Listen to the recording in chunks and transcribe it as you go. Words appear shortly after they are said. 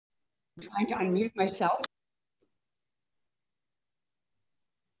Trying to unmute myself.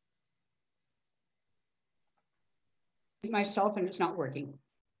 Myself and it's not working.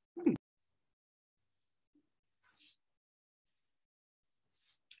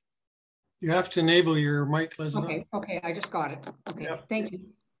 You have to enable your mic, Elizabeth. Okay, I just got it. Okay, Yep. Thank you.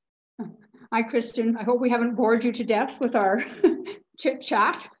 Hi, Christian. I hope we haven't bored you to death with our chit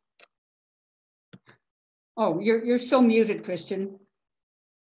chat. Oh, you're still muted, Christian.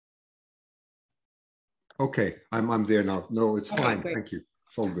 Okay, I'm there now. No, it's fine. Great. Thank you.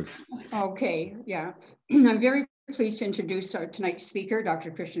 It's all good. Okay, yeah. I'm very pleased to introduce our tonight's speaker,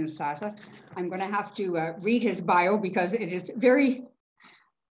 Dr. Christian Sasse. I'm going to have to read his bio because it is very,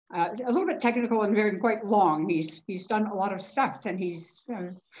 a little bit technical and very quite long. He's done a lot of stuff, and he's,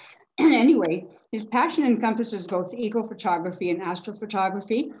 anyway, his passion encompasses both eagle photography and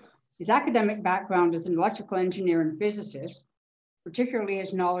astrophotography. His academic background is an electrical engineer and physicist. Particularly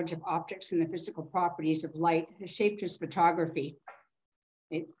his knowledge of optics and the physical properties of light has shaped his photography.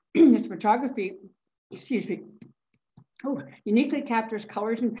 His photography, uniquely captures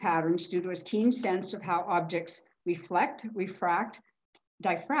colors and patterns due to his keen sense of how objects reflect, refract,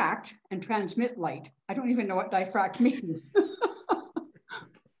 diffract, and transmit light. I don't even know what diffract means.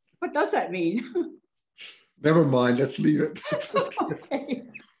 What does that mean? Never mind, let's leave it. Okay.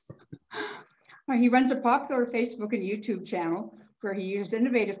 He runs a popular Facebook and YouTube channel where he uses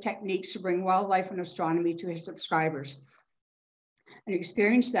innovative techniques to bring wildlife and astronomy to his subscribers. An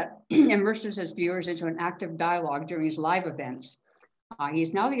experience that immerses his viewers into an active dialogue during his live events. He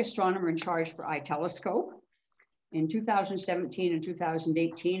is now the astronomer in charge for iTelescope. In 2017 and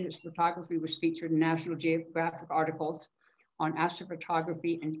 2018, his photography was featured in National Geographic articles on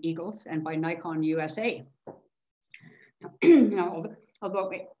astrophotography and eagles and by Nikon USA. Now,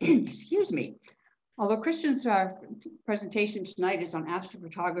 excuse me, although Christian's presentation tonight is on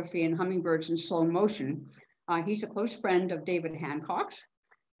astrophotography and hummingbirds in slow motion, he's a close friend of David Hancock's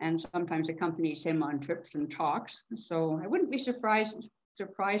and sometimes accompanies him on trips and talks. So I wouldn't be surprised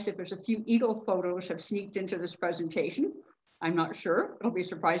if there's a few eagle photos have sneaked into this presentation. I'm not sure, it'll be a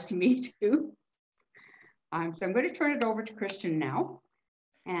surprise to me too. So I'm going to turn it over to Christian now,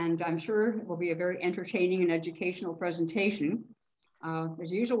 and I'm sure it will be a very entertaining and educational presentation.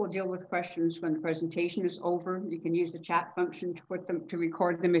 As usual, we'll deal with questions when the presentation is over. You can use the chat function to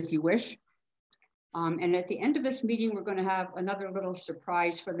record them if you wish. And at the end of this meeting, we're going to have another little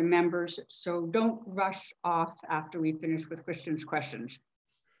surprise for the members. So don't rush off after we finish with Christian's questions.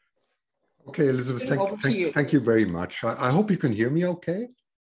 Okay, Elizabeth, thank you very much. I hope you can hear me okay.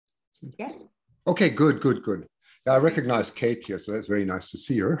 Yes. Okay, good. I recognize Kate here, so that's very nice to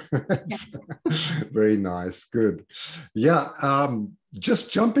see her. Very nice, good. Yeah,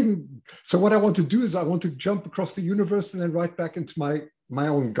 just jumping. So what I want to do is I want to jump across the universe and then right back into my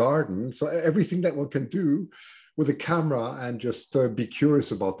own garden. So everything that one can do with a camera and just be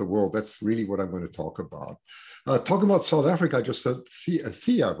curious about the world. That's really what I'm going to talk about. Talking about South Africa, I just said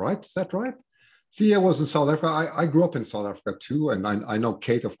Thea, right? Is that right? Thea was in South Africa. I grew up in South Africa too, and I know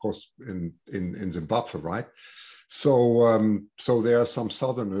Kate, of course, in Zimbabwe, right? So so there are some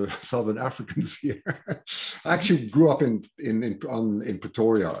southern Africans here. I actually grew up in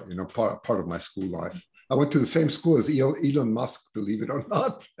Pretoria, you know, part of my school life. I went to the same school as Elon Musk, believe it or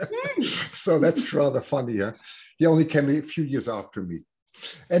not. So that's rather funny. Yeah? He only came a few years after me.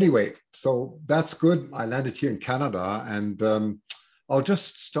 Anyway, so that's good. I landed here in Canada, and I'll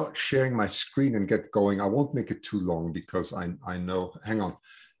just start sharing my screen and get going. I won't make it too long because I know, hang on.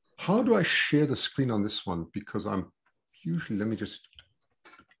 How do I share the screen on this one? Because I'm usually, let me just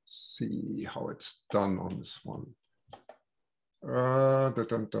see how it's done on this one. Do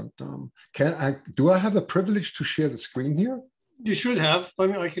I have the privilege to share the screen here? You should have.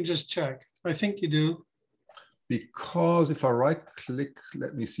 I can just check. I think you do. Because if I right click,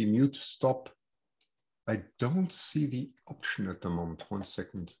 let me see, mute, stop. I don't see the option at the moment. 1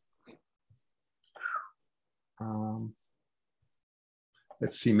 second.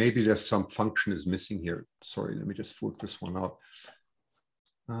 Let's see, maybe there's some function is missing here. Sorry, let me just work this one out.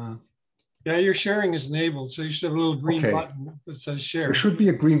 Yeah, your sharing is enabled, so you should have a little green button that says share. There should be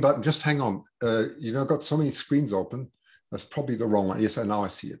a green button. Just hang on. You know, I've got so many screens open. That's probably the wrong one. Yes, and now I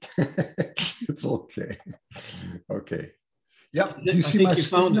see it. It's okay. Okay. Yeah, do you see my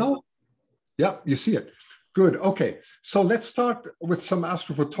screen now? Yeah, you see it. Good. Okay. So let's start with some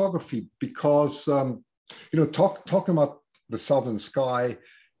astrophotography because, you know, talking about the southern sky,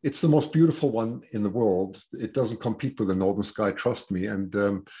 it's the most beautiful one in the world. It doesn't compete with the northern sky, trust me. And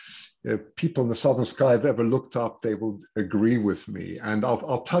people in the southern sky I've ever looked up, they will agree with me. And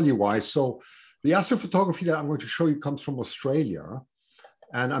I'll tell you why. So the astrophotography that I'm going to show you comes from Australia.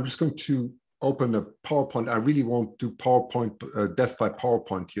 And I'm just going to open a PowerPoint. I really won't do PowerPoint, death by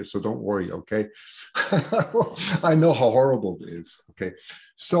PowerPoint here, so don't worry, okay? I know how horrible it is, okay?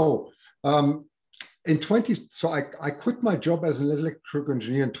 So I quit my job as an electrical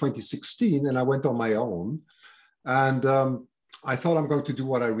engineer in 2016, and I went on my own. And I thought I'm going to do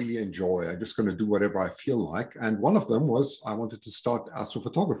what I really enjoy. I'm just going to do whatever I feel like. And one of them was I wanted to start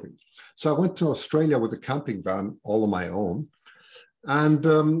astrophotography. So I went to Australia with a camping van all on my own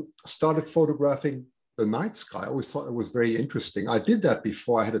and started photographing the night sky. I always thought it was very interesting. I did that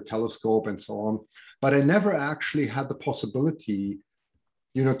before. I had a telescope and so on, but I never actually had the possibility,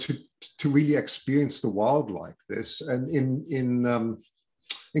 you know, to really experience the world like this. And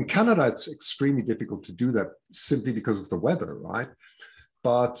in Canada, it's extremely difficult to do that simply because of the weather, right?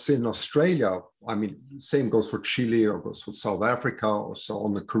 But in Australia, I mean, same goes for Chile or goes for South Africa or so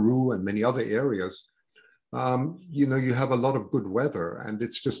on, the Karoo and many other areas. You know, you have a lot of good weather and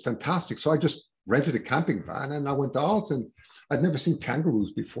it's just fantastic. So I just rented a camping van and I went out, and I'd never seen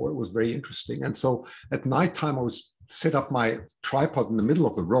kangaroos before. It was very interesting. And so at nighttime, I was set up my tripod in the middle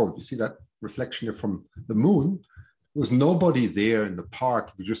of the road. You see that reflection here from the moon? There was nobody there in the park.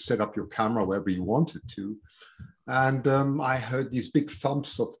 You could just set up your camera wherever you wanted to. And I heard these big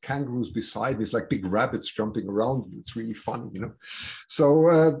thumps of kangaroos beside me. It's like big rabbits jumping around. It's really fun, you know.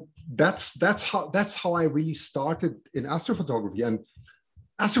 So that's how I really started in astrophotography. And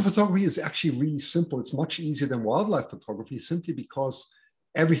astrophotography is actually really simple. It's much easier than wildlife photography simply because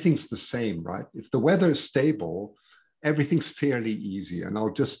everything's the same, right? If the weather is stable, everything's fairly easy. And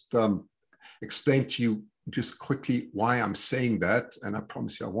I'll just explain to you just quickly why I'm saying that. And I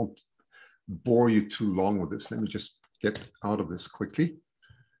promise you I won't bore you too long with this. Let me just get out of this quickly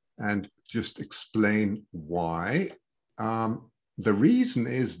and just explain why. The reason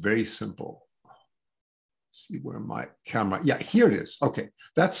is very simple. See where my camera, yeah, here it is. Okay,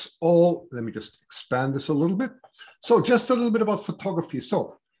 that's all. Let me just expand this a little bit. So just a little bit about photography.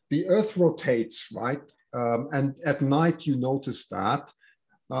 So the Earth rotates, right? And at night you notice that.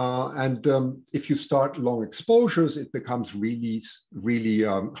 If you start long exposures, it becomes really, really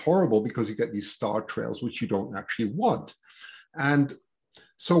horrible because you get these star trails, which you don't actually want. And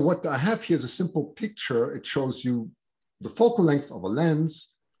so what I have here is a simple picture. It shows you the focal length of a lens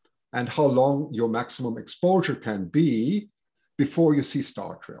and how long your maximum exposure can be before you see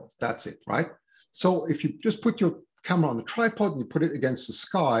star trails. That's it, right? So if you just put your camera on a tripod and you put it against the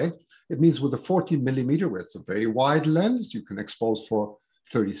sky, it means with a 14 millimeter, where it's a very wide lens, you can expose for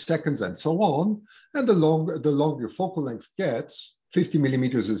 30 seconds and so on. And the longer your focal length gets, 50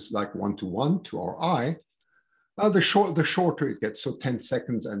 millimeters is like 1:1 to our eye, the shorter it gets, so 10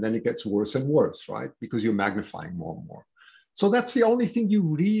 seconds, and then it gets worse and worse, right? Because you're magnifying more and more. So that's the only thing you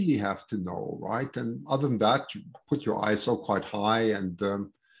really have to know, right? And other than that, you put your ISO quite high and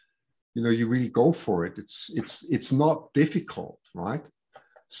you know, you really go for it. It's not difficult, right?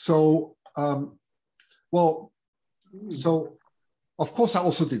 So, so of course I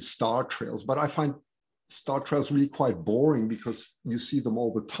also did star trails, but I find star trails really quite boring because you see them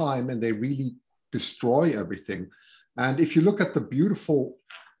all the time and they really destroy everything. And if you look at the beautiful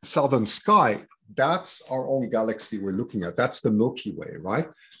southern sky, that's our own galaxy we're looking at. That's the Milky Way, right?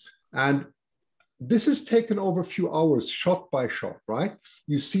 And this is taken over a few hours, shot by shot, right?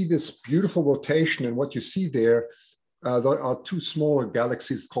 You see this beautiful rotation, and what you see there are two smaller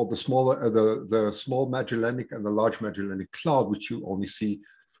galaxies called the small Magellanic and the large Magellanic Cloud, which you only see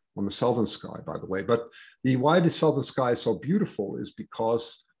on the southern sky, by the way. But why the southern sky is so beautiful is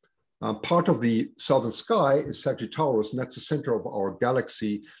because part of the southern sky is Sagittarius, and that's the center of our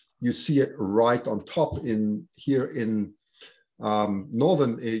galaxy. You see it right on top here in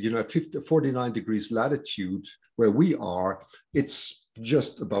northern, you know, at 49 degrees latitude where we are. It's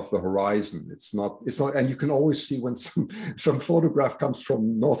just above the horizon. It's not, and you can always see when some photograph comes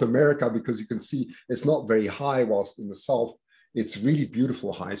from North America, because you can see it's not very high, whilst in the south, it's really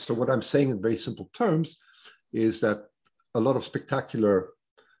beautiful high. So what I'm saying in very simple terms is that a lot of spectacular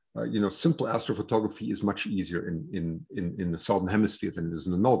you know, simple astrophotography is much easier in the southern hemisphere than it is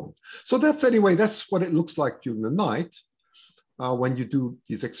in the northern. So that's what it looks like during the night when you do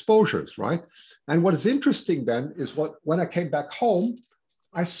these exposures, right? And what is interesting then is when I came back home,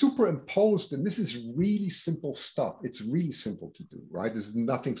 I superimposed, and this is really simple stuff. It's really simple to do, right? This is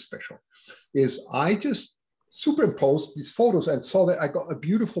nothing special. I just superimposed these photos and saw that I got a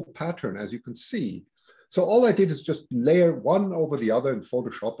beautiful pattern, as you can see. So all I did is just layer one over the other in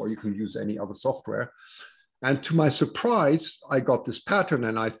Photoshop, or you can use any other software. And to my surprise, I got this pattern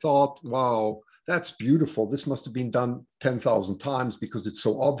and I thought, wow, that's beautiful. This must have been done 10,000 times because it's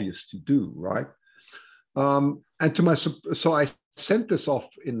so obvious to do, right? So I sent this off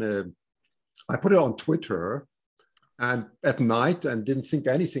I put it on Twitter and at night and didn't think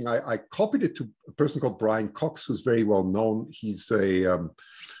anything. I copied it to a person called Brian Cox, who's very well known. He's he's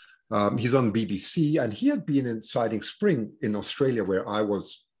on BBC, and he had been in Siding Spring in Australia, where I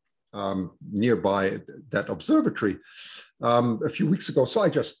was nearby that observatory a few weeks ago. So I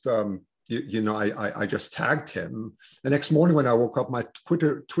just, I just tagged him. The next morning when I woke up, my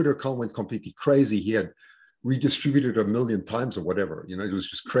Twitter account went completely crazy. He had redistributed 1 million times or whatever. It was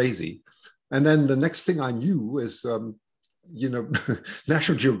just crazy. And then the next thing I knew is,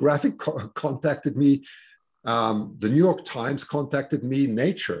 National Geographic contacted me. The New York Times contacted me,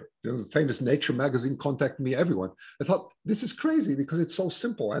 Nature, the famous Nature magazine contacted me, everyone. I thought, this is crazy because it's so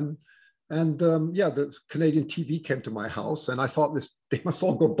simple. And the Canadian TV came to my house and I thought they must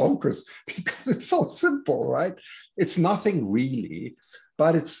all go bonkers because it's so simple, right? It's nothing really,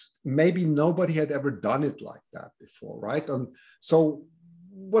 but it's maybe nobody had ever done it like that before, right? And so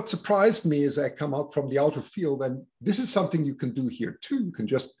what surprised me is I come out from the outer field, and this is something you can do here too. You can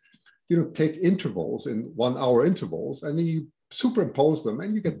just take intervals in 1 hour intervals, and then you superimpose them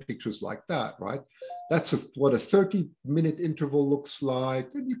and you get pictures like that, right? That's what a 30-minute interval looks like.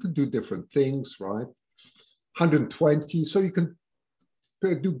 And you can do different things, right? 120, so you can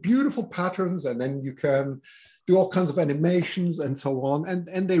do beautiful patterns, and then you can do all kinds of animations and so on.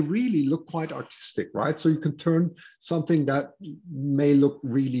 And they really look quite artistic, right? So you can turn something that may look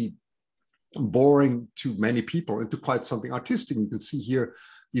really boring to many people into quite something artistic. You can see here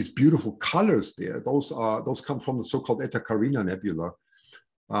these beautiful colors there. Those come from the so-called Eta Carina Nebula,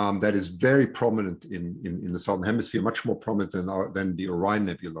 that is very prominent in the Southern Hemisphere, much more prominent than the Orion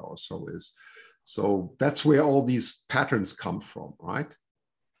Nebula or so is. So that's where all these patterns come from, right?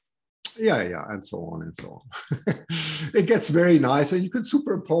 Yeah, and so on and so on. It gets very nice, and you can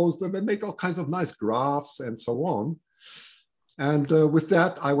superimpose them and make all kinds of nice graphs and so on. And with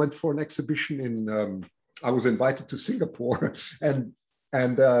that, I went for an exhibition I was invited to Singapore and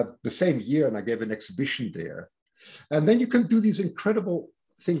the same year, and I gave an exhibition there. And then you can do these incredible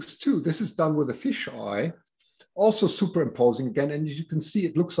things too. This is done with a fisheye, also superimposing again. And as you can see,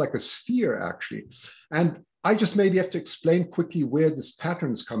 it looks like a sphere actually. And I just maybe have to explain quickly where this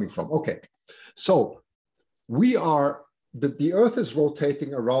pattern is coming from. Okay, so the Earth is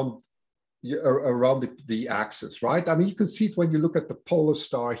rotating around the axis, right? I mean, you can see it when you look at the polar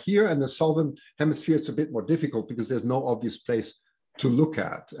star here, and the southern hemisphere, it's a bit more difficult because there's no obvious place to look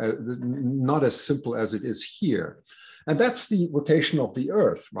at, not as simple as it is here. And that's the rotation of the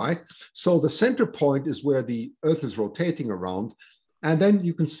Earth, right? So the center point is where the Earth is rotating around. And then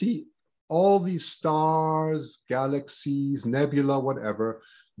you can see all these stars, galaxies, nebula, whatever,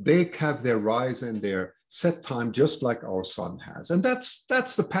 they have their rise and their set time just like our sun has. And that's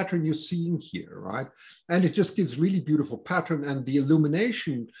the pattern you're seeing here, right? And it just gives really beautiful pattern. And the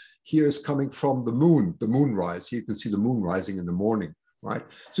illumination here is coming from the moonrise. Here you can see the moon rising in the morning, right?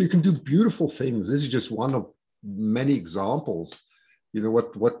 So you can do beautiful things. This is just one of many examples,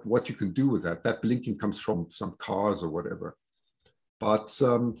 what you can do with that. That blinking comes from some cars or whatever. But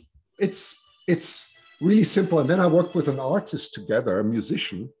it's really simple. And then I worked with an artist together, a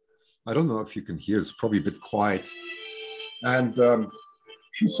musician. I don't know if you can hear, it's probably a bit quiet. And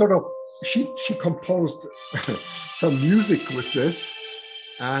she composed some music with this.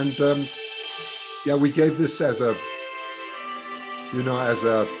 And we gave this as a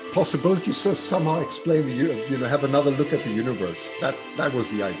possibility to somehow explain have another look at the universe. That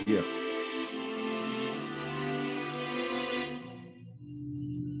was the idea.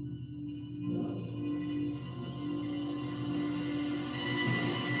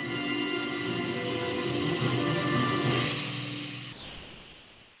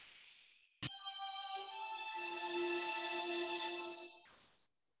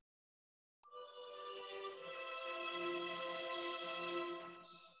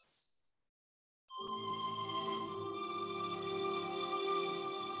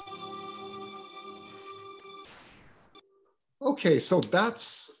 Okay, so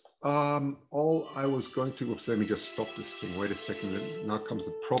that's all I was going to. Let me just stop this thing. Wait a second. Now comes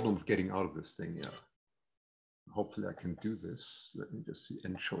the problem of getting out of this thing. Yeah. Hopefully I can do this. Let me just see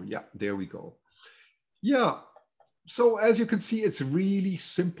and show. Yeah, there we go. Yeah. So as you can see, it's really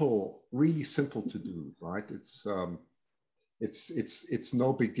simple to do, right? It's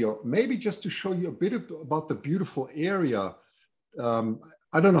no big deal. Maybe just to show you a bit about the beautiful area.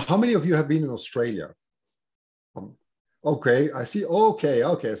 I don't know how many of you have been in Australia. Okay, I see. Okay,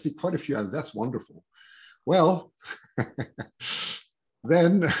 I see quite a few hands. That's wonderful. Well,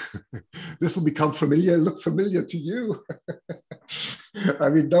 then this will become familiar, look familiar to you. I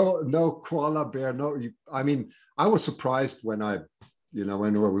mean, no koala bear, I mean, I was surprised when I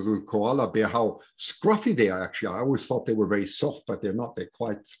was with koala bear, how scruffy they are actually. I always thought they were very soft, but they're not. They're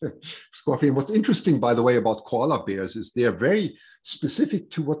quite scruffy. And what's interesting, by the way, about koala bears is they're very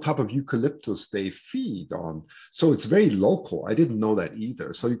specific to what type of eucalyptus they feed on. So it's very local. I didn't know that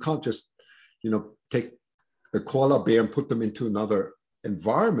either. So you can't just, take a koala bear and put them into another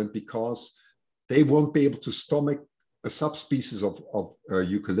environment, because they won't be able to stomach a subspecies of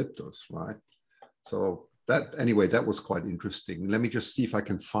eucalyptus, right? So that was quite interesting. Let me just see if I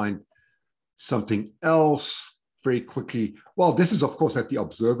can find something else very quickly. Well, this is, of course, at the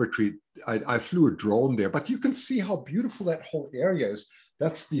observatory. I flew a drone there, but you can see how beautiful that whole area is.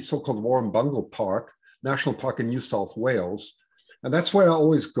 That's the so-called Warrumbungle Park, National Park in New South Wales. And that's where I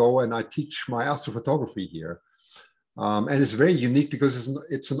always go, and I teach my astrophotography here. And it's very unique because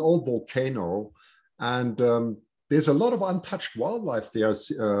it's an old volcano, and there's a lot of untouched wildlife there.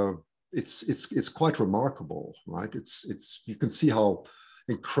 It's quite remarkable, right? You can see how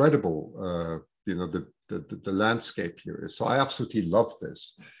incredible the landscape here is. So I absolutely love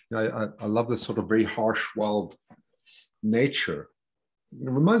this. I love this sort of very harsh wild nature. It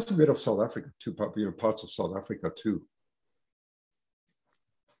reminds me a bit of South Africa too, parts of South Africa too.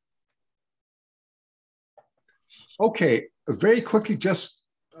 Okay, very quickly,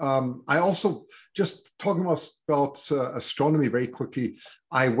 I also, just talking about astronomy very quickly,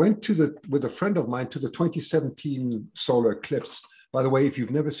 I went with a friend of mine to the 2017 solar eclipse. By the way, if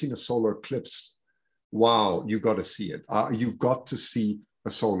you've never seen a solar eclipse, wow, you got to see it. You've got to see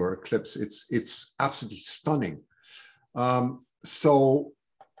a solar eclipse. It's absolutely stunning. So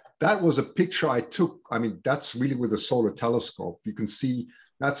that was a picture I took. I mean, that's really with a solar telescope. You can see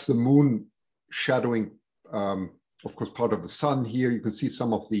that's the moon shadowing, of course, part of the sun here. You can see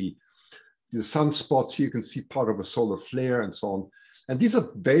some of the sunspots here. You can see part of a solar flare and so on. And these are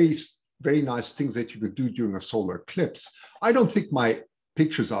very, very nice things that you could do during a solar eclipse. I don't think my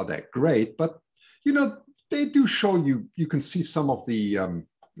pictures are that great, but, they do show you can see some of the,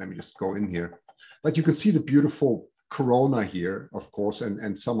 let me just go in here, but you can see the beautiful corona here, of course,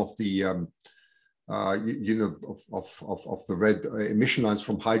 and some of the, of the red emission lines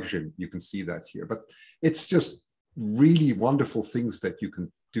from hydrogen. You can see that here, but it's just really wonderful things that you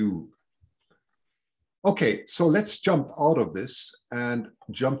can do. Okay, so let's jump out of this and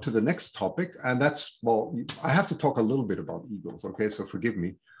jump to the next topic. And that's, well, I have to talk a little bit about eagles. Okay, so forgive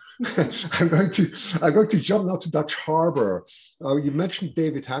me. I'm going to jump now to Dutch Harbor. You mentioned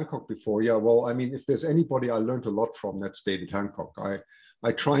David Hancock before. Yeah, well, I mean, if there's anybody I learned a lot from, that's David Hancock.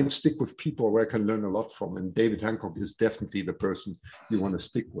 I try and stick with people where I can learn a lot from, and David Hancock is definitely the person you want to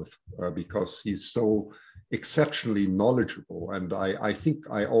stick with because he's so exceptionally knowledgeable. And I think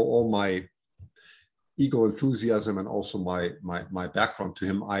I owe all my eagle enthusiasm and also my background to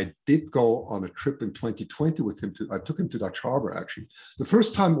him. I did go on a trip in 2020 with him. I took him to Dutch Harbor, actually. The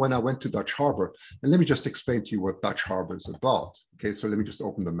first time when I went to Dutch Harbor, and let me just explain to you what Dutch Harbor is about. Okay, so let me just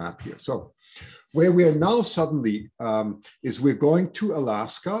open the map here. So where we are now suddenly is we're going to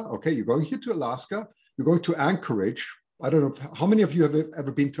Alaska. Okay, you're going here to Alaska. You're going to Anchorage. I don't know, how many of you have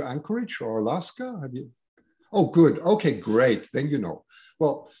ever been to Anchorage or Alaska? Have you? Oh, good. Okay, great. Then you know.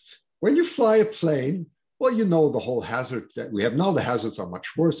 Well, when you fly a plane, well, you know the whole hazard that we have now. The hazards are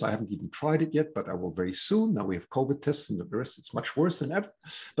much worse. I haven't even tried it yet, but I will very soon. Now we have COVID tests and the rest. It's much worse than ever.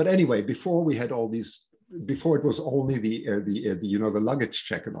 But anyway, before we had all these, before it was only the luggage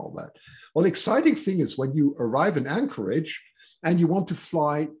check and all that. Well, the exciting thing is when you arrive in Anchorage and you want to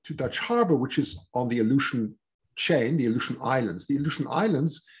fly to Dutch Harbor, which is on the Aleutian chain, the Aleutian Islands. The Aleutian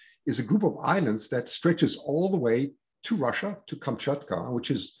Islands is a group of islands that stretches all the way to Russia, to Kamchatka, which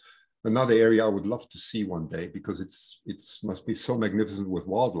is another area I would love to see one day because it's must be so magnificent with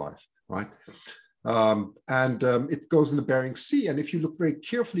wildlife, right? It goes in the Bering Sea. And if you look very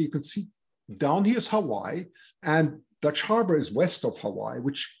carefully, you can see down here is Hawaii, and Dutch Harbor is west of Hawaii,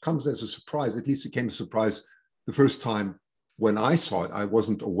 which comes as a surprise. At least it came as a surprise the first time when I saw it. I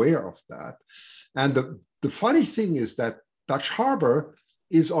wasn't aware of that. And the funny thing is that Dutch Harbor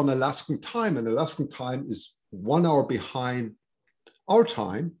is on Alaskan time, and Alaskan time is 1 hour behind our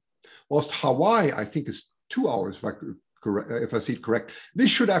time. Whilst Hawaii, I think, is 2 hours, if I see it correct. This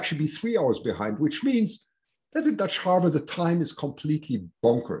should actually be 3 hours behind, which means that in Dutch Harbor, the time is completely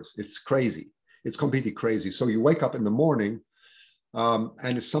bonkers. It's crazy. It's completely crazy. So you wake up in the morning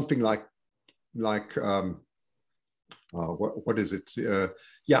and it's something like what is it?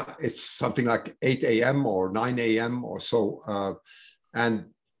 Yeah, it's something like 8 a.m. or 9 a.m. or so. And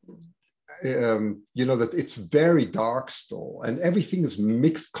you know, that it's very dark still, and everything is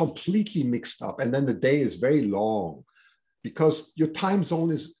mixed, completely mixed up. And then the day is very long because your time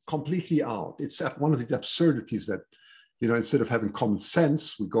zone is completely out. It's one of these absurdities that, you know, instead of having common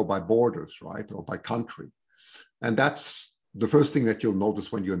sense, we go by borders, right? Or by country. And that's the first thing that you'll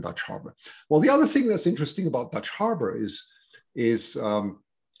notice when you're in Dutch Harbor. Well, the other thing that's interesting about Dutch Harbor is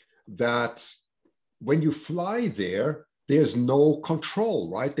that when you fly there, there's no control,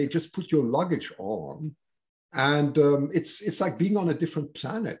 right? They just put your luggage on, and it's like being on a different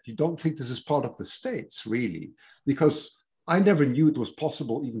planet. You don't think this is part of the States, really, because I never knew it was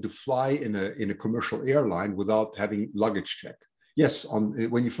possible even to fly in a commercial airline without having luggage check. Yes,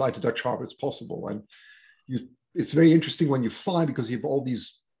 when you fly to Dutch Harbor, it's possible, and it's very interesting when you fly because you have all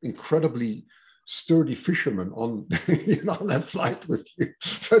these incredibly sturdy fishermen on, you know, on that flight with you.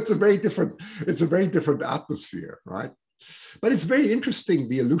 So it's a very different atmosphere, right? But it's very interesting,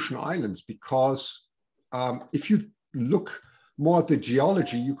 the Aleutian Islands, because if you look more at the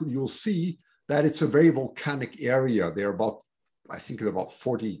geology, you'll see that it's a very volcanic area. There are about, I think, about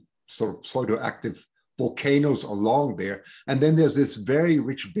 40 sort of pseudo-active volcanoes along there. And then there's this very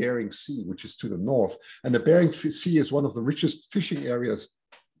rich Bering Sea, which is to the north. And the Bering Sea is one of the richest fishing areas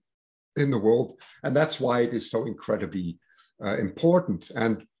in the world. And that's why it is so incredibly important.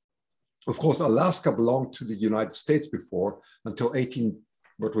 And of course, Alaska belonged to the United States before until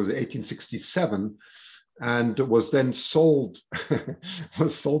 1867, and was then sold,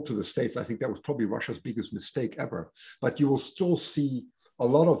 was sold to the States. I think that was probably Russia's biggest mistake ever. But you will still see a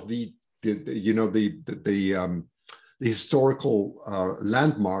lot of the historical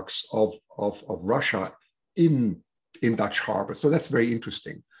landmarks of Russia in Dutch Harbor. So that's very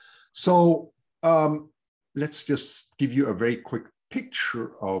interesting. So let's just give you a very quick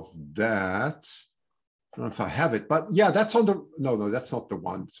picture of that. I don't know if I have it, but yeah, that's on the, no, that's not the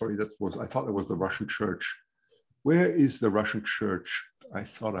one. Sorry, I thought it was the Russian church. Where is the Russian church? I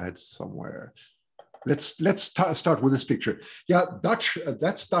thought I had somewhere. Let's start with this picture. Yeah,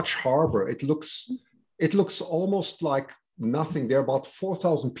 that's Dutch Harbor. It looks almost like nothing. There are about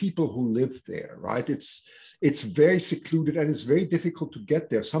 4,000 people who live there, right? It's very secluded and it's very difficult to get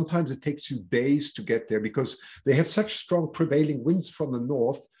there. Sometimes it takes you days to get there because they have such strong prevailing winds from the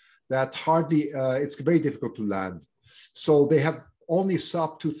north that it's very difficult to land. So they have only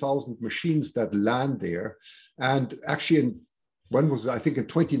sub 2,000 machines that land there. And actually, I think in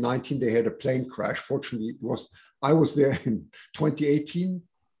 2019, they had a plane crash. Fortunately, I was there in 2018,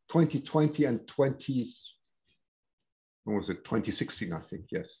 2020, and 2016, I think,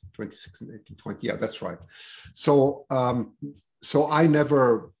 yes, 2016, 18, 20, yeah, that's right. So, I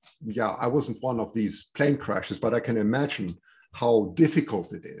wasn't one of these plane crashes, but I can imagine how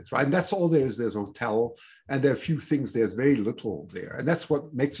difficult it is, right? And that's all there is. There's a hotel, and there are a few things. There's very little there, and that's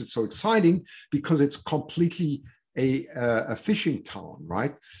what makes it so exciting because it's completely a fishing town,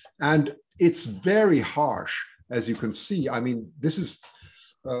 right? And it's very harsh, as you can see. I mean, this is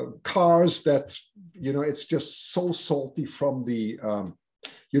cars that, you know, it's just so salty from the,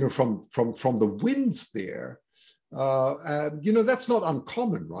 from the winds there. You know, that's not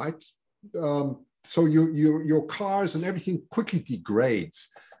uncommon, right? So your cars and everything quickly degrades,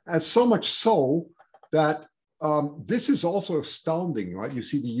 and so much so that this is also astounding, right? You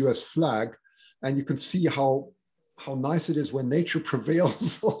see the US flag, and you can see how nice it is when nature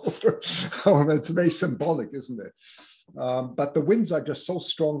prevails over. It's very symbolic, isn't it? But the winds are just so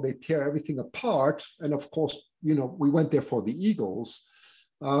strong, they tear everything apart. And of course, you know, we went there for the eagles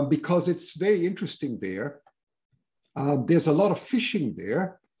because it's very interesting there. There's a lot of fishing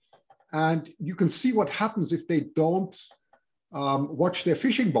there. And you can see what happens if they don't watch their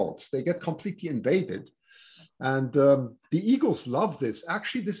fishing boats. They get completely invaded. And the eagles love this.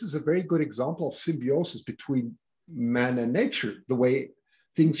 Actually, this is a very good example of symbiosis between man and nature, the way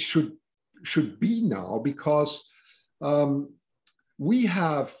things should be now, because we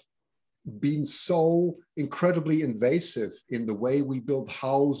have been so incredibly invasive in the way we build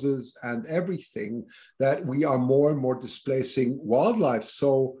houses and everything that we are more and more displacing wildlife.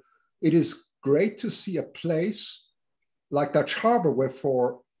 So it is great to see a place like Dutch Harbor, where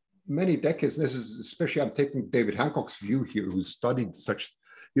for many decades, this is especially, I'm taking David Hancock's view here, who's studied such,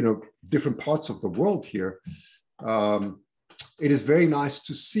 you know, different parts of the world here. It is very nice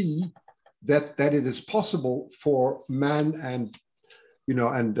to see that it is possible for man and, you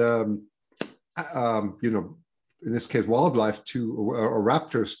know, in this case, wildlife or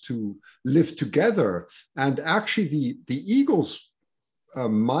raptors to live together. And actually the eagles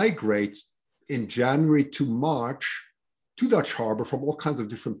migrate in January to March to Dutch Harbor from all kinds of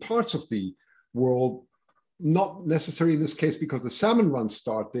different parts of the world, not necessarily in this case because the salmon runs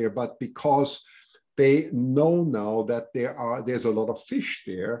start there, but because they know now that there's a lot of fish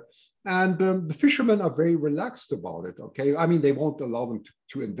there. And the fishermen are very relaxed about it, okay? I mean, they won't allow them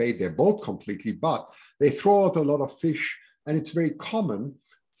to invade their boat completely, but they throw out a lot of fish, and it's very common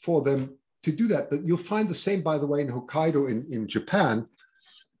for them to do that. But you'll find the same, by the way, in Hokkaido in Japan.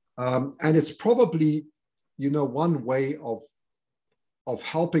 And it's probably, one way of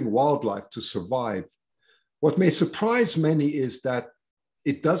helping wildlife to survive. What may surprise many is that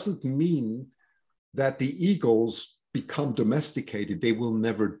it doesn't mean that the eagles become domesticated. They will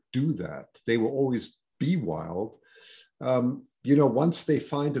never do that. They will always be wild. Once they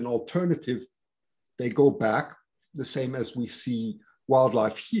find an alternative, they go back, the same as we see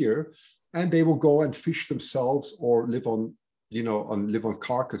wildlife here, and they will go and fish themselves or live on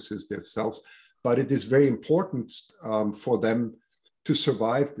carcasses themselves. But it is very important for them to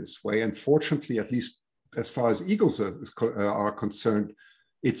survive this way. And fortunately, at least as far as eagles are concerned,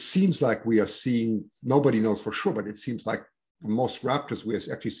 it seems like we are seeing, nobody knows for sure, but it seems like most raptors, we are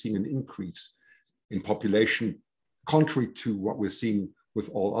actually seeing an increase in population, contrary to what we're seeing with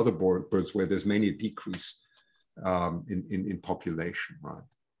all other birds, where there's mainly a decrease in population, right?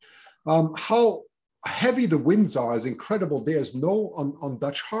 How heavy the winds are is incredible. There's on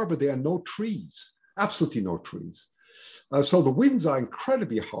Dutch Harbor, there are no trees, absolutely no trees. So the winds are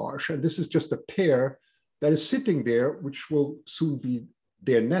incredibly harsh, and this is just a pair that is sitting there, which will soon be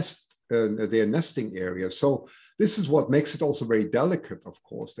their nesting area. So this is what makes it also very delicate, of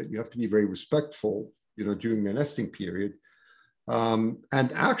course, that you have to be very respectful, during the nesting period. And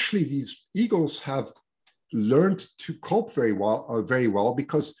actually, these eagles have learned to cope very well,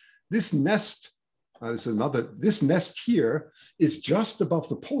 because this nest, this nest here is just above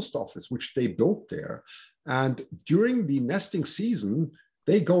the post office, which they built there. And during the nesting season,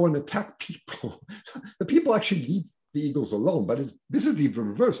 they go and attack people. The people actually leave the eagles alone, but this is the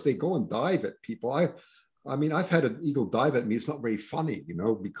reverse. They go and dive at people. I mean, I've had an eagle dive at me. It's not very funny,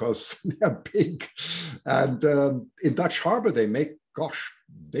 because they're big. And in Dutch Harbor,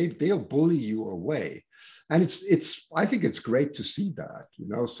 they'll bully you away. And I think it's great to see that,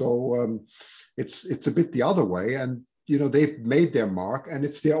 so it's a bit the other way. And, they've made their mark, and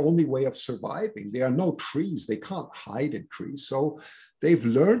it's their only way of surviving. There are no trees. They can't hide in trees. So they've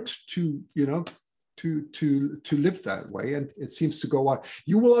learned to live that way. And it seems to go on.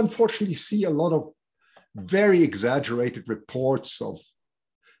 You will unfortunately see a lot of very exaggerated reports of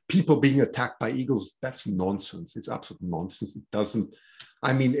people being attacked by eagles. That's nonsense. It's absolute nonsense.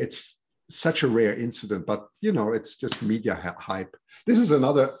 It's such a rare incident, but it's just media hype. This is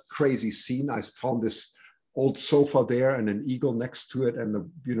another crazy scene. I found this old sofa there and an eagle next to it, and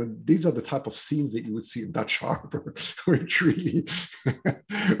these are the type of scenes that you would see in Dutch Harbor, which really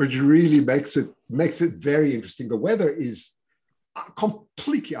makes it very interesting. The weather is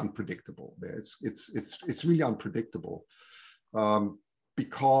completely unpredictable there. It's really unpredictable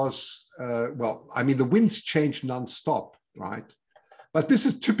because the winds change nonstop, right? But this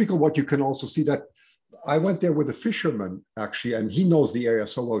is typical. What you can also see, that I went there with a fisherman, actually, and he knows the area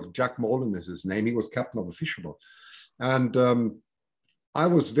so well. Jack Molen is his name. He was captain of a fisherboat. And I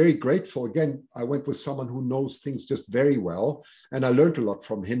was very grateful. Again, I went with someone who knows things just very well. And I learned a lot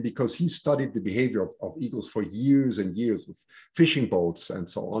from him, because he studied the behavior of eagles for years and years with fishing boats and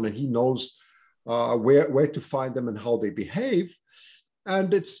so on. And he knows where to find them and how they behave.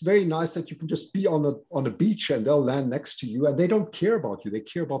 And it's very nice that you can just be on a beach and they'll land next to you, and they don't care about you. They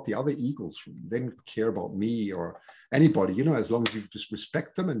care about the other eagles. They don't care about me or anybody, as long as you just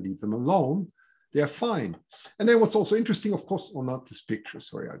respect them and leave them alone, they're fine. And then what's also interesting, of course, not this picture.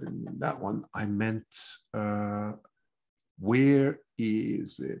 Sorry, I didn't mean that one. I meant, where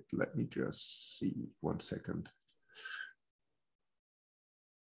is it? Let me just see 1 second.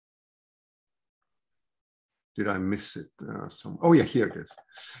 Did I miss it? Oh yeah, here it is.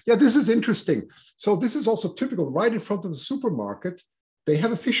 Yeah, this is interesting. So this is also typical. Right in front of the supermarket, they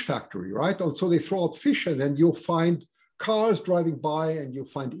have a fish factory, right? And so they throw out fish, and then you'll find cars driving by, and you'll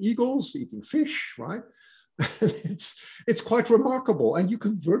find eagles eating fish, right? It's quite remarkable. And you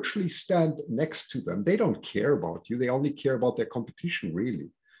can virtually stand next to them. They don't care about you. They only care about their competition,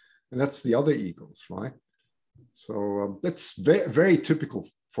 really. And that's the other eagles, right? So that's very, very typical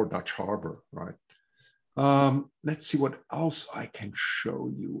for Dutch Harbor, right? Let's see what else I can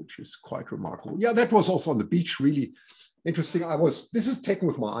show you, which is quite remarkable. Yeah, that was also on the beach, really interesting. This is taken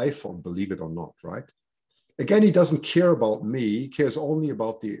with my iPhone, believe it or not, right? Again, he doesn't care about me. He cares only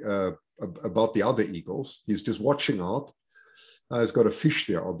about the other eagles. He's just watching out. He's got a fish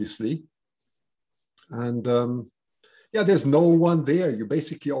there, obviously. And Yeah, there's no one there. You're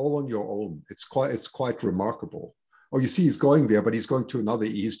basically all on your own. It's quite remarkable. Oh, you see, he's going there, but he's going to another.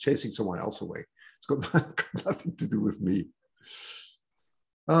 He's chasing someone else away. It's got nothing to do with me.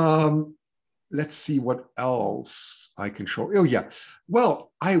 Let's see what else I can show. Oh, yeah.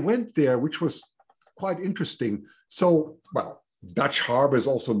 Well, I went there, which was quite interesting. So, well, Dutch Harbor is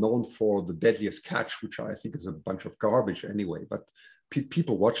also known for the deadliest catch, which I think is a bunch of garbage anyway, but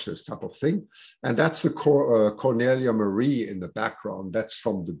people watch this type of thing. And that's the Cornelia Marie in the background. That's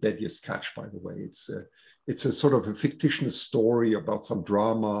from The Deadliest Catch, by the way. It's a sort of a fictitious story about some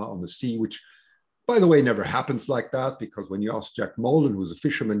drama on the sea, which, by the way, never happens like that, because when you ask Jack Molan, who's a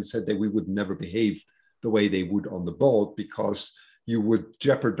fisherman, he said that we would never behave the way they would on the boat because you would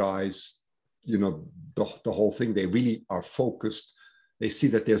jeopardize, you know, the whole thing. They really are focused. They see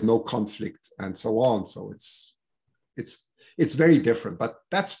that there's no conflict and so on. So it's very different, but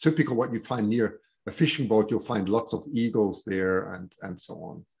that's typical what you find near a fishing boat. You'll find lots of eagles there and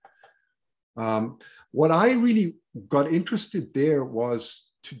so on. What I really got interested there was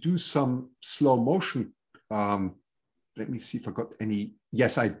to do some slow motion. Let me see if I got any.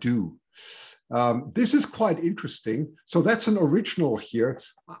 Yes, I do. This is quite interesting. So that's an original here.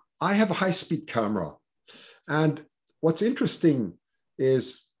 I have a high-speed camera. And what's interesting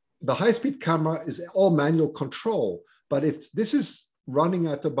is the high-speed camera is all manual control, but this is running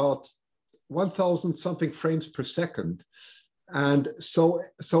at about 1,000 something frames per second. And so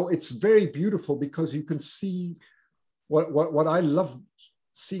it's very beautiful because you can see what I love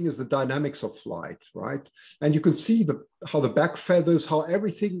seeing is the dynamics of flight, right? And you can see how the back feathers, how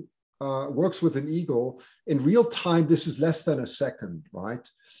everything works with an eagle. In real time, this is less than a second, right?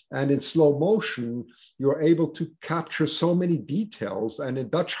 And in slow motion, you're able to capture so many details. And in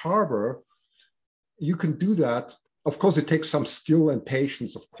Dutch Harbor, you can do that. Of course, it takes some skill and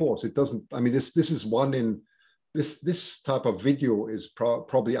patience, of course. It doesn't, I mean, this is one in, this type of video is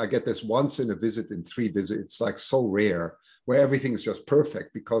probably, I get this once in a visit, in 3 visits. It's like so rare, where everything is just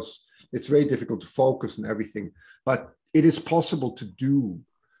perfect, because it's very difficult to focus and everything. But it is possible to do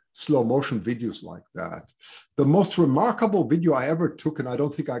slow motion videos like that. The most remarkable video I ever took, and I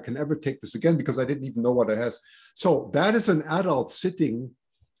don't think I can ever take this again because I didn't even know what it has. So that is an adult sitting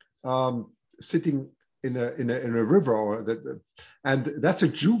in a river, and that's a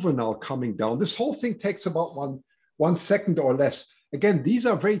juvenile coming down. This whole thing takes about one second or less. Again, these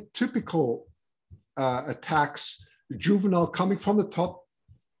are very typical attacks. Juvenile coming from the top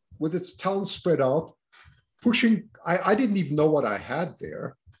with its talons spread out, pushing. I didn't even know what I had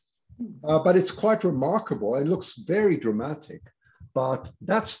there, but it's quite remarkable. It looks very dramatic, but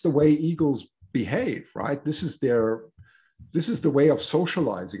that's the way eagles behave, right? This is the way of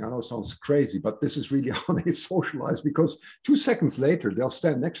socializing. I know it sounds crazy, but this is really how they socialize, because 2 seconds later, they'll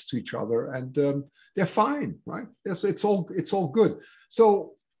stand next to each other and they're fine, right? It's all good.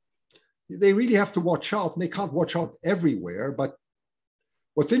 So they really have to watch out, and they can't watch out everywhere. But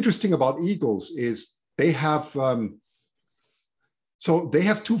what's interesting about eagles is they have, so they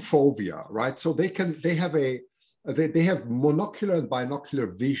have 2 fovea, right? So they have monocular and binocular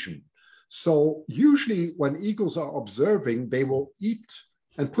vision. So usually when eagles are observing, they will eat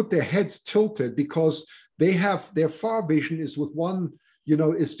and put their heads tilted because they have their far vision is with one, you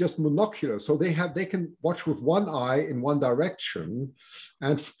know, is just monocular. So they can watch with one eye in one direction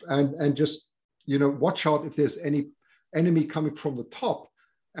and just, you know, watch out if there's any enemy coming from the top.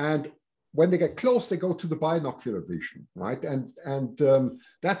 And when they get close, they go to the binocular vision, right? And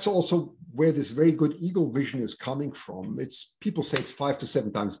that's also where this very good eagle vision is coming from. People say it's 5 to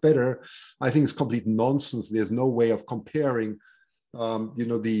 7 times better. I think it's complete nonsense. There's no way of comparing, you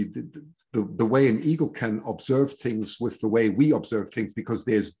know, the way an eagle can observe things with the way we observe things, because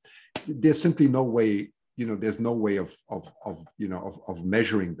there's simply no way. You know, there's no way of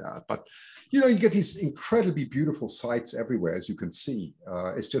measuring that. But, you know, you get these incredibly beautiful sights everywhere, as you can see.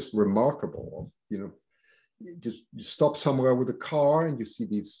 It's just remarkable. You know, you stop somewhere with a car and you see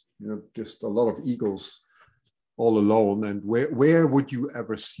these, you know, just a lot of eagles all alone. And where would you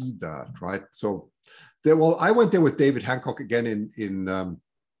ever see that, right? So, I went there with David Hancock again in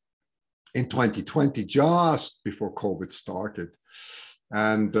 2020, just before COVID started,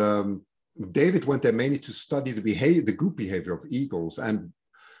 and David went there mainly to study the group behavior of eagles. And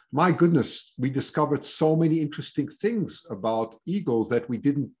my goodness, we discovered so many interesting things about eagles that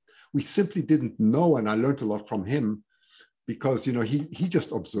we simply didn't know. And I learned a lot from him because, you know, he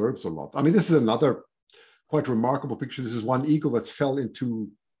just observes a lot. I mean, this is another quite remarkable picture. This is one eagle that fell into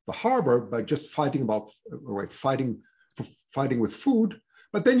the harbor by just fighting with food.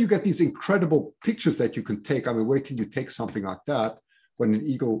 But then you get these incredible pictures that you can take. I mean, where can you take something like that when an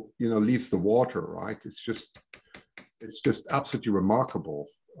eagle, you know, leaves the water, right? It's just it's just absolutely remarkable,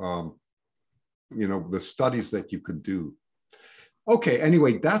 you know, the studies that you can do. Okay,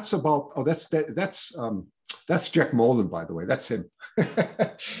 anyway, that's about, oh, that's Jack Molan, by the way, that's him.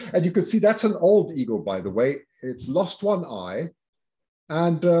 And you can see that's an old eagle, by the way. It's lost one eye,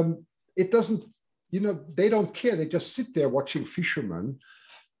 and it doesn't, you know, they don't care. They just sit there watching fishermen.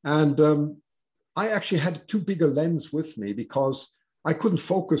 And I actually had too big a lens with me because I couldn't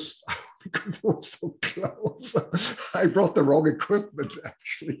focus because it was so close. I brought the wrong equipment,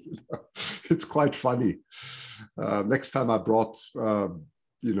 actually. You know? It's quite funny. Next time I brought,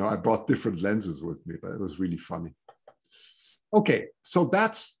 you know, I brought different lenses with me, but it was really funny. Okay, so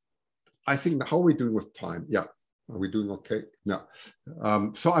that's, I think, how are we doing with time? Yeah, are we doing okay? No.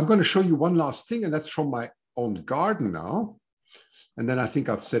 So I'm going to show you one last thing, and that's from my own garden now. And then I think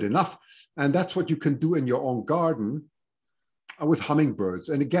I've said enough. And that's what you can do in your own garden with hummingbirds.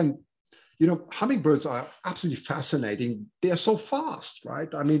 And again, you know, hummingbirds are absolutely fascinating. They're so fast, right?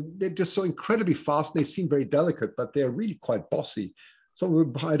 I mean, they're just so incredibly fast. They seem very delicate, but they're really quite bossy.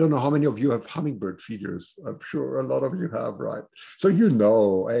 So I don't know how many of you have hummingbird feeders. I'm sure a lot of you have, right? So you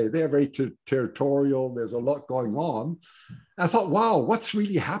know, hey, they're very territorial. There's a lot going on. I thought, wow, what's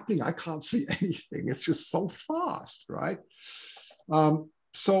really happening? I can't see anything. It's just so fast, right?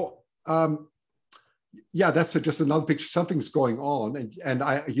 Yeah, that's just another picture. Something's going on, and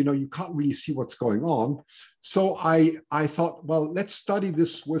I, you know, you can't really see what's going on. So I thought, well, let's study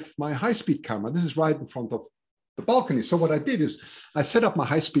this with my high-speed camera. This is right in front of the balcony. So what I did is I set up my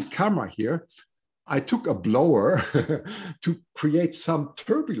high-speed camera here. I took a blower to create some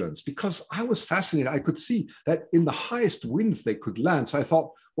turbulence because I was fascinated. I could see that in the highest winds they could land. So I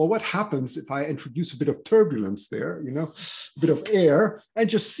thought, well, what happens if I introduce a bit of turbulence there, you know, a bit of air, and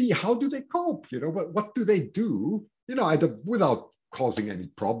just see how do they cope, you know, what do they do, you know, without causing any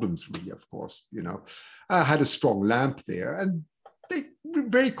problems, really, of course, you know. I had a strong lamp there, and they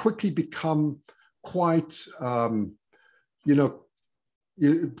very quickly become quite, you know,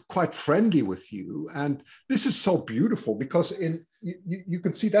 quite friendly with you. And this is so beautiful because you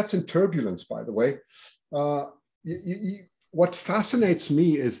can see that's in turbulence, by the way. What fascinates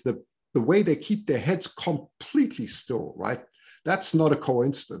me is the way they keep their heads completely still, right? That's not a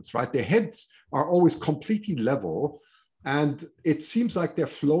coincidence, right? Their heads are always completely level, and it seems like they're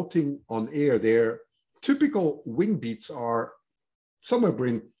floating on air. Their typical wing beats are somewhere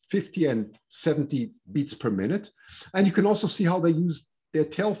between 50 and 70 beats per minute. And you can also see how they use their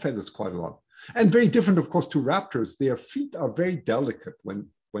tail feathers quite a lot. And very different, of course, to raptors. Their feet are very delicate when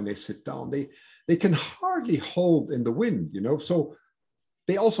they sit down. They can hardly hold in the wind, you know, so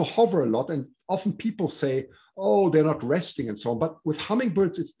they also hover a lot. And often people say, oh, they're not resting and so on. But with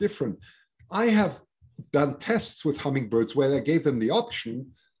hummingbirds, it's different. I have done tests with hummingbirds where I gave them the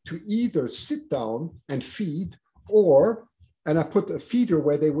option to either sit down and feed, and I put a feeder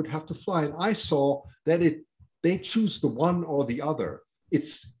where they would have to fly. And I saw that they choose the one or the other.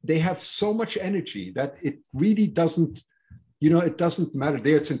 They have so much energy that it really doesn't, you know, it doesn't matter.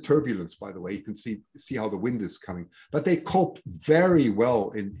 There it's in turbulence, by the way. You can see how the wind is coming, but they cope very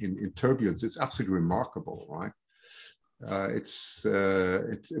well in turbulence. It's absolutely remarkable, right? It's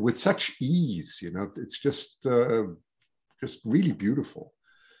with such ease, you know, it's just really beautiful.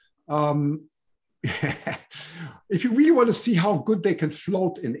 If you really want to see how good they can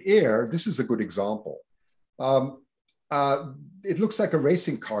float in air, this is a good example. It looks like a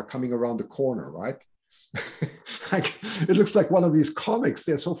racing car coming around the corner, right? It looks like one of these comics.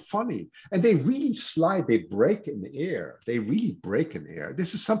 They're so funny. And they really slide. They break in the air. They really break in the air.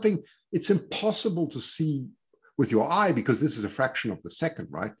 This is something, it's impossible to see with your eye because this is a fraction of the second,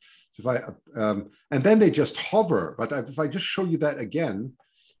 right? So if and then they just hover. But if I just show you that again,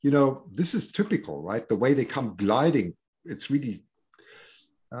 you know, this is typical, right? The way they come gliding, it's really,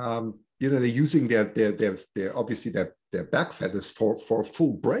 you know, they're using their obviously their back feathers for a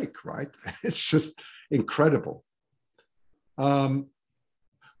full break, right? It's just incredible.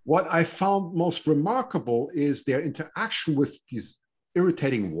 What I found most remarkable is their interaction with these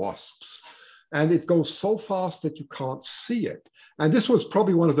irritating wasps. And it goes so fast that you can't see it. And this was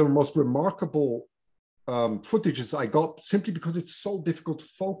probably one of the most remarkable footages I got, simply because it's so difficult to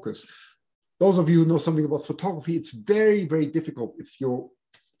focus. Those of you who know something about photography, it's very, very difficult if your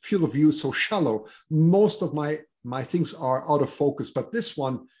field of view is so shallow. Most of my things are out of focus, but this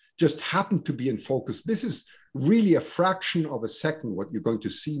one just happened to be in focus. This is really a fraction of a second what you're going to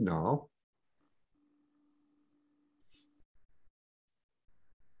see now.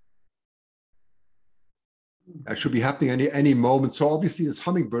 That should be happening any moment. So obviously this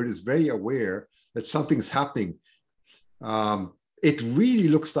hummingbird is very aware that something's happening. It really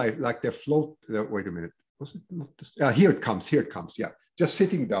looks like they're wait a minute. was it not this? Here it comes, yeah. Just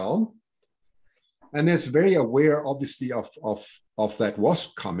sitting down. And it's very aware, obviously, of that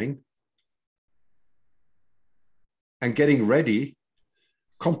wasp coming and getting ready,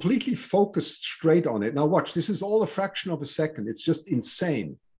 completely focused straight on it. Now watch, this is all a fraction of a second. It's just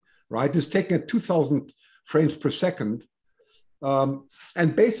insane, right? It's taking at 2000 frames per second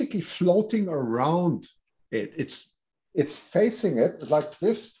and basically floating around it. It's facing it like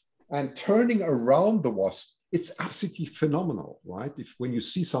this and turning around the wasp. It's absolutely phenomenal, right? When you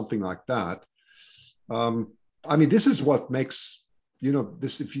see something like that, I mean, this is what makes,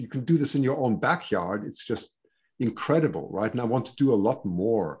 this, if you can do this in your own backyard, it's just incredible, right? And I want to do a lot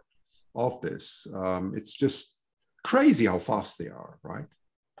more of this. It's just crazy how fast they are, right?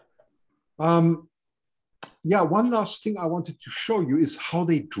 Yeah, one last thing I wanted to show you is how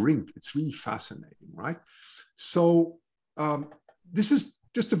they drink. It's really fascinating, right? So this is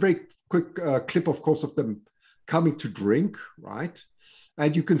just a very quick clip, of course, of them coming to drink, right?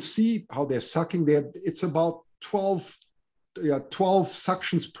 And you can see how they're sucking there. It's about 12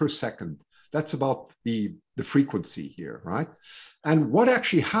 suctions per second. That's about the frequency here, right? And what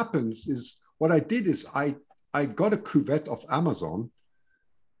actually happens is, what I did is I got a cuvette of Amazon,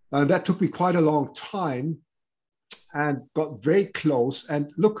 and that took me quite a long time, and got very close. And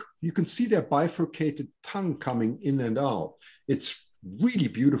look, you can see their bifurcated tongue coming in and out. It's really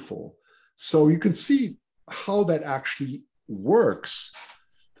beautiful. So you can see how that actually works.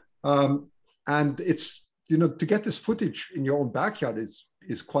 And it's, to get this footage in your own backyard is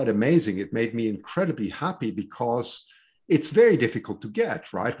quite amazing. It made me incredibly happy because it's very difficult to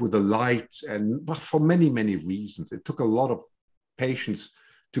get, right? With the light and for many, many reasons. It took a lot of patience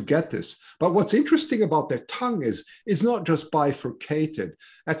to get this. But what's interesting about their tongue is not just bifurcated.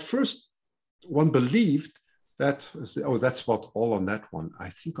 At first, one believed that, oh, that's about all on that one. I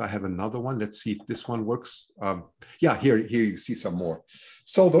think I have another one. Let's see if this one works. Yeah, here you see some more.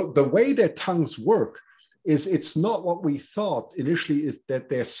 So the way their tongues work is, it's not what we thought initially, is that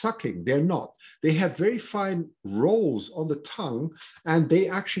they're sucking. They're not. They have very fine rolls on the tongue, and they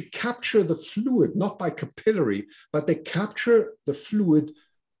actually capture the fluid, not by capillary, but they capture the fluid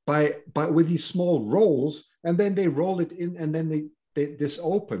with these small rolls, and then they roll it in, and then this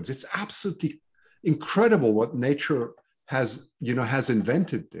opens. It's absolutely incredible what nature has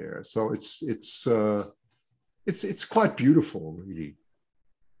invented there. So it's quite beautiful, really.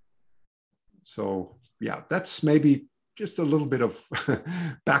 So yeah, that's maybe just a little bit of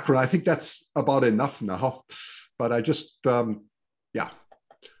background. I think that's about enough now, but I just thought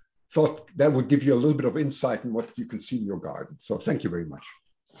that would give you a little bit of insight in what you can see in your garden. So thank you very much.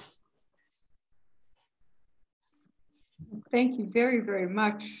 Thank you very, very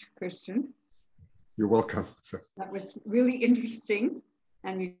much, Christian. You're welcome. That was really interesting.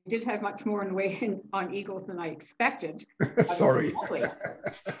 And you did have much more in the way on eagles than I expected. Sorry.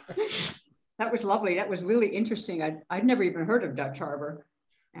 That was lovely. That was really interesting. I'd never even heard of Dutch Harbor.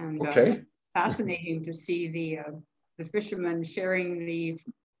 And fascinating to see the fishermen sharing the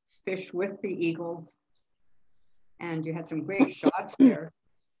fish with the eagles. And you had some great shots there.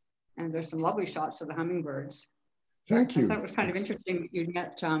 And there's some lovely shots of the hummingbirds. Thank you. I thought it was kind of interesting that you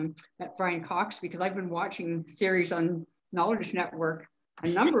met Brian Cox, because I've been watching series on Knowledge Network, a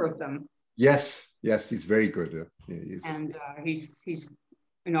number of them. Yes, he's very good. And he's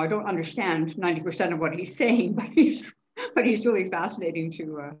I don't understand 90% of what he's saying, but he's really fascinating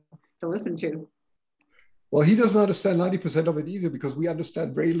to listen to. Well, he doesn't understand 90% of it either, because we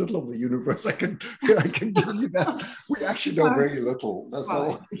understand very little of the universe. I can give you that. We actually know very little. That's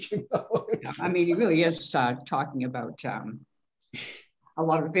all. I mean, he really is talking about a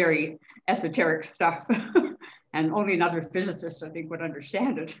lot of very esoteric stuff, and only another physicist, I think, would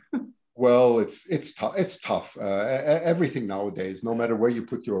understand it. Well, it's tough. It's tough. Everything nowadays, no matter where you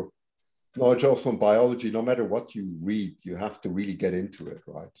put your knowledge, also in biology, no matter what you read, you have to really get into it,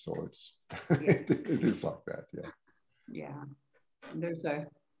 right? So it's it is like that, yeah. Yeah. There's a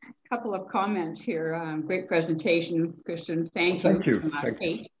couple of comments here. Great presentation, Christian. Thank you. Thank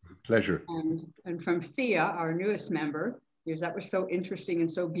you. Pleasure. And from Thea, our newest member, because that was so interesting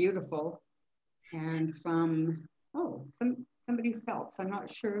and so beautiful. And from somebody Phelps. I'm not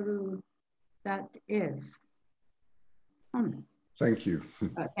sure who that is. Thank you.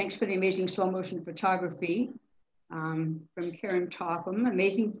 Thanks for the amazing slow motion photography. From Karen Topham,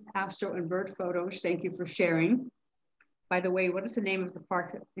 amazing astro and bird photos. Thank you for sharing. By the way, what is the name of the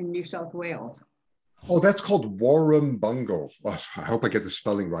park in New South Wales? Oh, that's called Warrumbungle. Oh, I hope I get the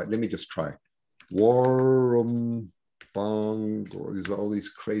spelling right. Let me just try. Warrumbungle. These are all these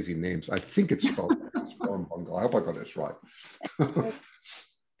crazy names. I think it's spelled Warrumbungle. I hope I got this right.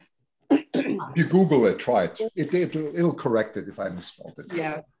 If you Google it, try it. It'll correct it if I misspelled it.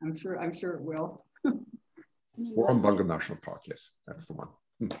 Yeah, I'm sure it will. Warrumbunga National Park, yes, that's the one.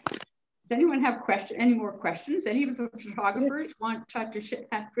 Does anyone have any more questions? Any of the photographers want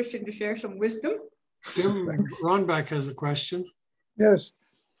Christian to share some wisdom? Jim Ronback has a question. Yes,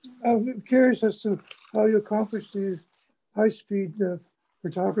 I'm curious as to how you accomplish these high-speed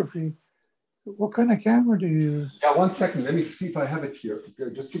photography. What kind of camera do you use? Yeah, 1 second. Let me see if I have it here.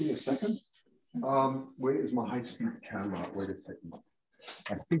 Just give me a second. Where is my high-speed camera? Wait a second.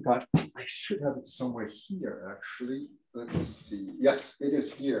 I think I should have it somewhere here, actually. Let me see. Yes, it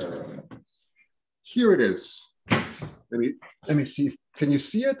is here. Here it is. Let me see. Can you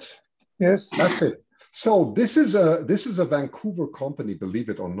see it? Yes. That's it. So this is a Vancouver company, believe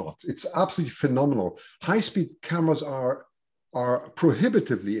it or not. It's absolutely phenomenal. High-speed cameras are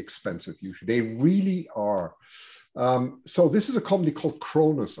prohibitively expensive usually. They really are. So this is a company called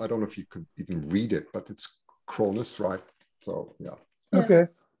Cronus. I don't know if you could even read it, but it's Cronus, right? So yeah. Okay.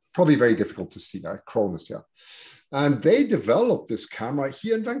 Probably very difficult to see, right? Cronus, yeah. And they developed this camera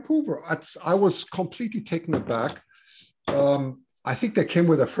here in Vancouver. I was completely taken aback. I think they came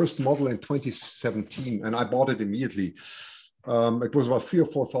with their first model in 2017, and I bought it immediately. It was about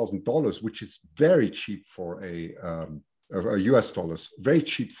 $3,000 or $4,000, which is very cheap for a US dollars, very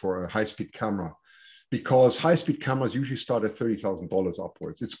cheap for a high-speed camera, because high-speed cameras usually start at $30,000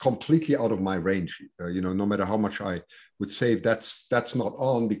 upwards. It's completely out of my range. No matter how much I would save, that's not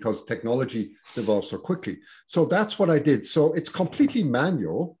on, because technology develops so quickly. So that's what I did. So it's completely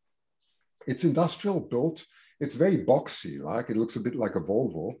manual. It's industrial built. It's very boxy, like it looks a bit like a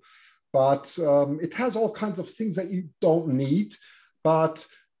Volvo, but it has all kinds of things that you don't need. But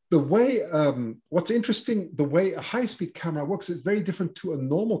the way, what's interesting, the way a high-speed camera works is very different to a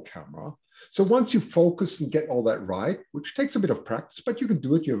normal camera. So once you focus and get all that right, which takes a bit of practice, but you can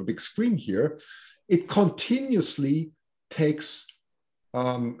do it, you have a big screen here, it continuously takes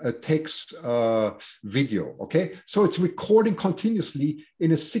video, okay? So it's recording continuously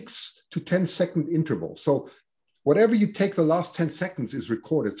in a 6 to 10 second interval. So whatever you take the last 10 seconds is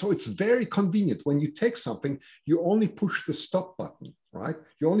recorded. So it's very convenient. When you take something, you only push the stop button, right?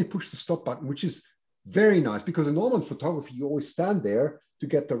 You only push the stop button, which is very nice, because in normal photography, you always stand there to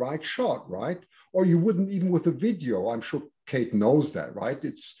get the right shot, right? Or you wouldn't even with a video. I'm sure Kate knows that, right?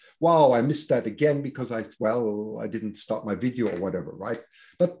 It's, wow, I missed that again because I didn't start my video or whatever, right?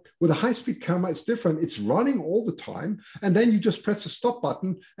 But with a high-speed camera, it's different. It's running all the time. And then you just press the stop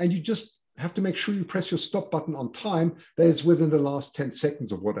button, and you just have to make sure you press your stop button on time that is within the last 10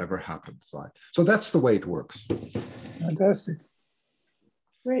 seconds of whatever happens, right? So that's the way it works. Fantastic.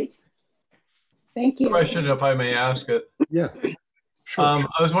 Great. Thank you. Question, if I may ask it. Yeah, sure.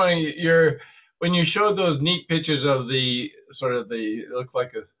 I was wondering, when you showed those neat pictures of it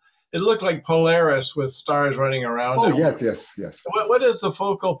looked like Polaris with stars running around. Oh, yes. What is the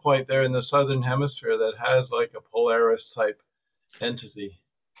focal point there in the southern hemisphere that has like a Polaris type entity?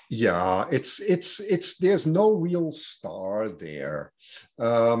 Yeah, there's no real star there.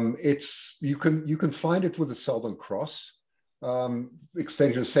 You can find it with the Southern Cross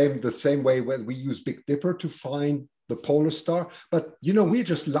extension, the same way when we use Big Dipper to find the polar star. But we're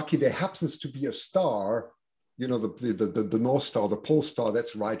just lucky there happens to be a star, the North Star, the pole star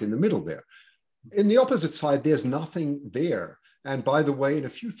that's right in the middle there. In the opposite side, there's nothing there. And by the way, in a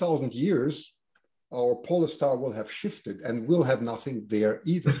few thousand years, our polar star will have shifted and we'll have nothing there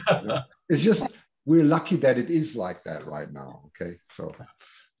either. It's just, we're lucky that it is like that right now. Okay, so,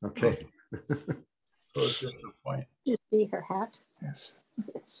 okay. So it's just a point. Did you see her hat? Yes.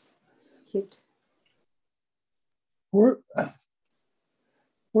 It's cute. How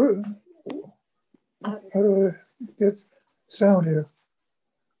do I get sound here?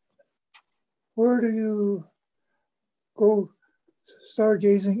 Where do you go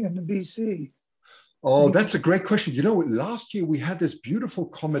stargazing in the BC? Oh, that's a great question. Last year we had this beautiful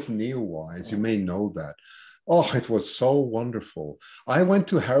comet Neowise. You may know that. Oh, it was so wonderful. I went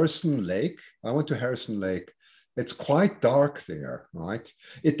to Harrison Lake. It's quite dark there, right?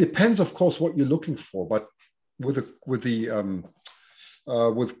 It depends, of course, what you're looking for. But with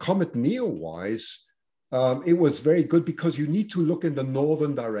comet Neowise, it was very good because you need to look in the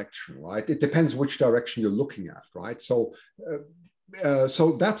northern direction, right? It depends which direction you're looking at, right? So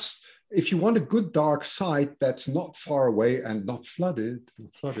that's, if you want a good dark site that's not far away and not flooded,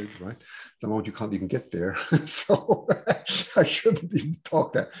 right? The moment you can't even get there. So I shouldn't even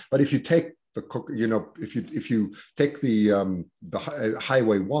talk that. But if you take if you take the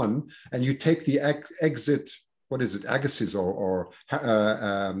Highway 1 and you take the exit, what is it, Agassiz or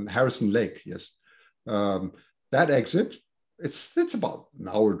Harrison Lake, yes. That exit, it's about an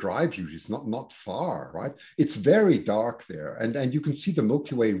hour drive usually. It's not far, right? It's very dark there, and you can see the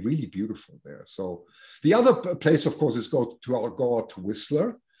Milky Way really beautiful there. So the other place, of course, is go out to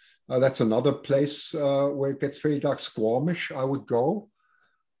Whistler. That's another place where it gets very dark. Squamish, I would go.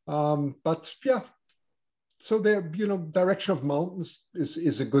 But yeah, so there, you know, direction of mountains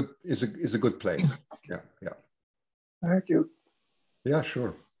is a good place. Yeah. Thank you. Yeah,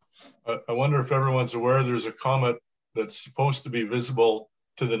 sure. I wonder if everyone's aware there's a comet that's supposed to be visible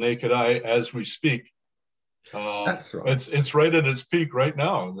to the naked eye as we speak. That's right. It's right at its peak right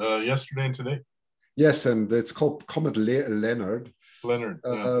now, yesterday and today. Yes, and it's called Comet Leonard. Leonard,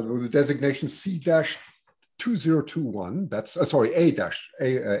 yeah. With the designation C-2021. That's A-A10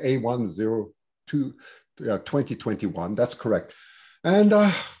 2021. That's correct. And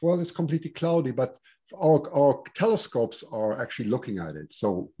well, it's completely cloudy, but our telescopes are actually looking at it.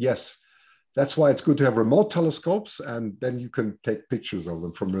 So yes, that's why it's good to have remote telescopes, and then you can take pictures of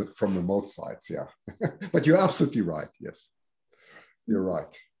them from remote sites. Yeah, but you're absolutely right. Yes, you're right.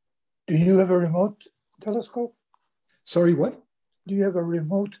 Do you have a remote telescope? Sorry, what? Do you have a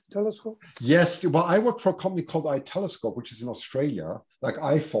remote telescope? Yes. Well, I work for a company called iTelescope, which is in Australia. Like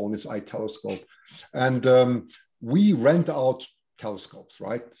iPhone is iTelescope, and we rent out telescopes,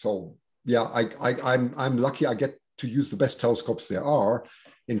 right? So yeah, I'm lucky. I get to use the best telescopes there are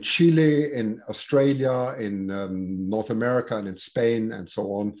in Chile, in Australia, in North America, and in Spain, and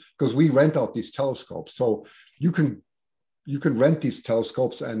so on, because we rent out these telescopes. So you can rent these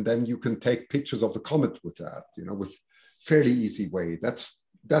telescopes, and then you can take pictures of the comet with that, you know, with fairly easy way. That's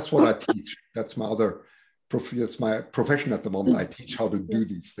what I teach. That's my that's my profession at the moment. I teach how to do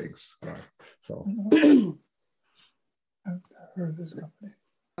these things. Right. So I've heard of this company.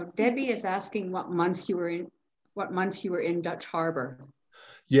 Debbie is asking what months you were in Dutch Harbor.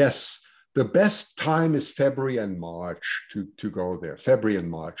 Yes, the best time is February and March to go there. February and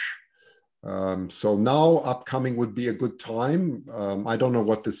March. So now upcoming would be a good time. I don't know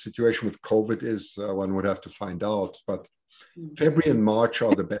what the situation with COVID is. One would have to find out, but February and March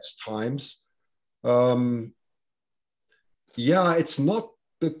are the best times. Yeah, it's not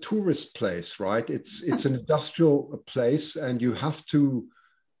the tourist place, right? It's an industrial place, and you have to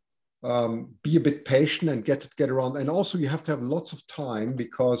be a bit patient and get around. And also you have to have lots of time,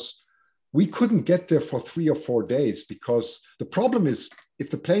 because we couldn't get there for 3 or 4 days, because the problem is, if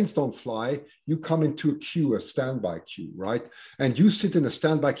the planes don't fly, you come into a queue, a standby queue, right? And you sit in a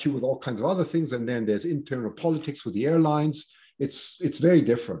standby queue with all kinds of other things, and then there's internal politics with the airlines. It's very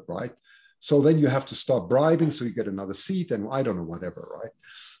different, right? So then you have to start bribing, so you get another seat, and I don't know, whatever, right?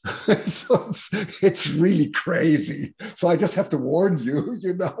 So it's really crazy. So I just have to warn you,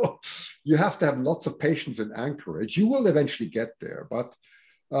 you know, you have to have lots of patience in Anchorage. You will eventually get there, but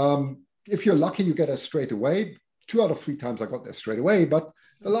if you're lucky, you get there straight away. 2 out of 3 times I got there straight away, but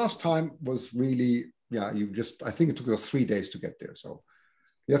the last time was really, yeah, I think it took us 3 days to get there. So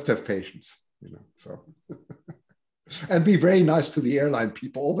you have to have patience, you know, so. And be very nice to the airline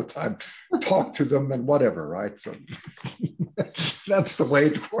people all the time, talk to them and whatever, right? So that's the way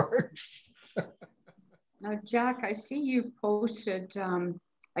it works. Now, Jack, I see you've posted a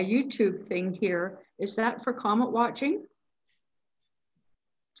YouTube thing here. Is that for comet watching?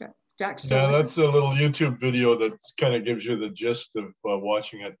 Jack's yeah, that's a little YouTube video that kind of gives you the gist of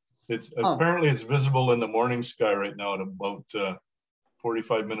watching it. Apparently it's visible in the morning sky right now at about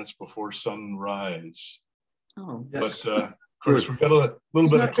 45 minutes before sunrise. Oh, yes. But of course, we've got a little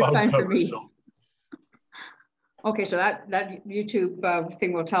bit of cloud cover. So. Okay, so that YouTube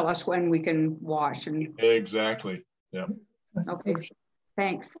thing will tell us when we can watch. And exactly. Yeah. Okay.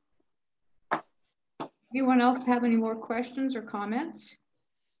 Thanks. Anyone else have any more questions or comments?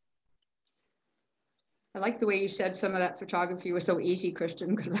 I like the way you said some of that photography was so easy,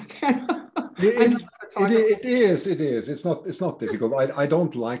 Christian, because I can't. It is. It's not difficult. I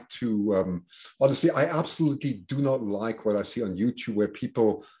don't like to, honestly, I absolutely do not like what I see on YouTube where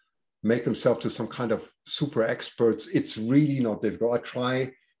people make themselves to some kind of super experts. It's really not difficult. I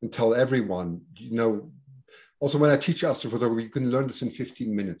try and tell everyone, you know, also when I teach astrophotography, you can learn this in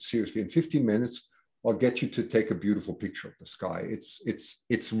 15 minutes. Seriously, in 15 minutes, I'll get you to take a beautiful picture of the sky.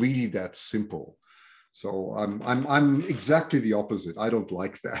 It's really that simple. So I'm exactly the opposite. I don't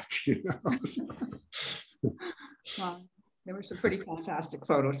like that, you know. Wow, there were some pretty fantastic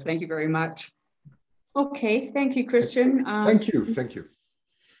photos. Thank you very much. Okay, thank you, Christian. Thank you.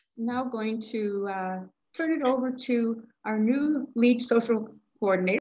 Now going to turn it over to our new lead social coordinator.